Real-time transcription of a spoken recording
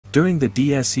During the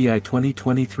DSEI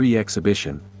 2023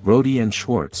 exhibition, Rohde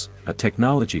Schwarz, a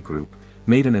technology group,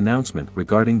 made an announcement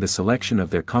regarding the selection of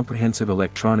their comprehensive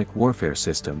electronic warfare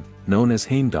system, known as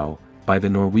Heimdall, by the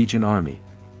Norwegian Army.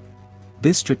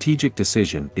 This strategic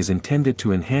decision is intended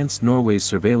to enhance Norway's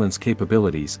surveillance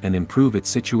capabilities and improve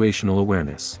its situational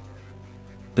awareness.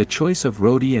 The choice of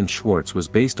Rohde Schwarz was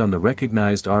based on the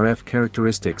recognized RF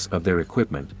characteristics of their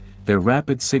equipment, their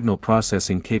rapid signal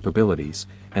processing capabilities,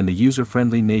 and the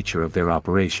user-friendly nature of their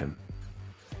operation.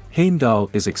 Heimdall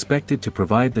is expected to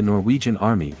provide the Norwegian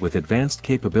Army with advanced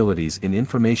capabilities in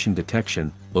information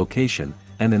detection, location,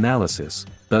 and analysis,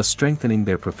 thus strengthening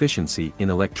their proficiency in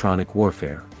electronic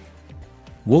warfare.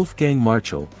 Wolfgang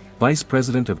Marchal, Vice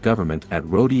President of Government at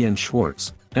Rohde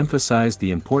Schwarz, emphasized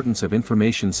the importance of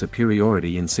information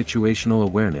superiority in situational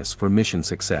awareness for mission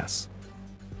success.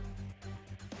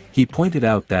 He pointed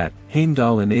out that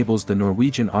Heimdall enables the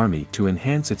Norwegian Army to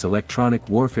enhance its electronic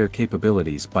warfare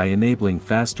capabilities by enabling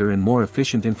faster and more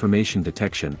efficient information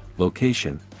detection,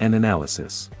 location, and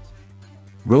analysis.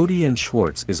 Rohde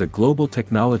Schwarz is a global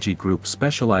technology group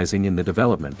specializing in the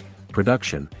development,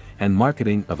 production, and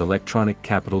marketing of electronic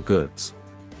capital goods.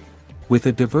 With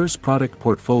a diverse product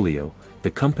portfolio,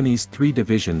 the company's 3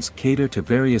 divisions cater to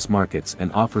various markets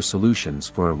and offer solutions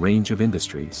for a range of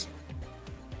industries.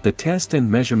 The Test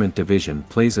and Measurement Division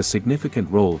plays a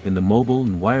significant role in the mobile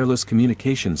and wireless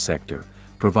communications sector,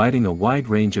 providing a wide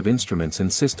range of instruments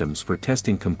and systems for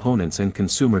testing components and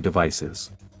consumer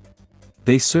devices.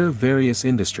 They serve various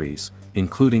industries,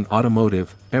 including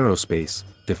automotive, aerospace,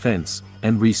 defense,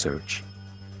 and research.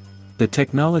 The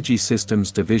Technology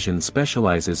Systems Division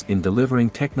specializes in delivering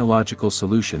technological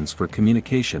solutions for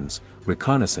communications,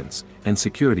 reconnaissance, and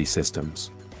security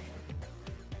systems.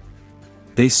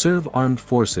 They serve armed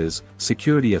forces,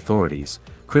 security authorities,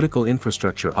 critical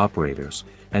infrastructure operators,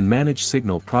 and manage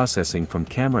signal processing from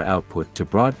camera output to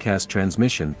broadcast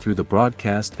transmission through the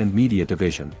Broadcast and Media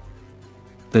Division.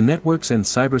 The Networks and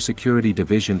Cybersecurity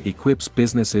Division equips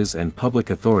businesses and public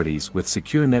authorities with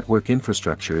secure network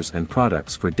infrastructures and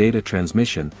products for data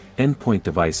transmission, endpoint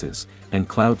devices, and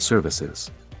cloud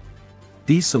services.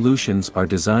 These solutions are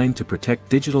designed to protect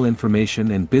digital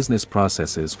information and business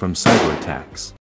processes from cyber attacks.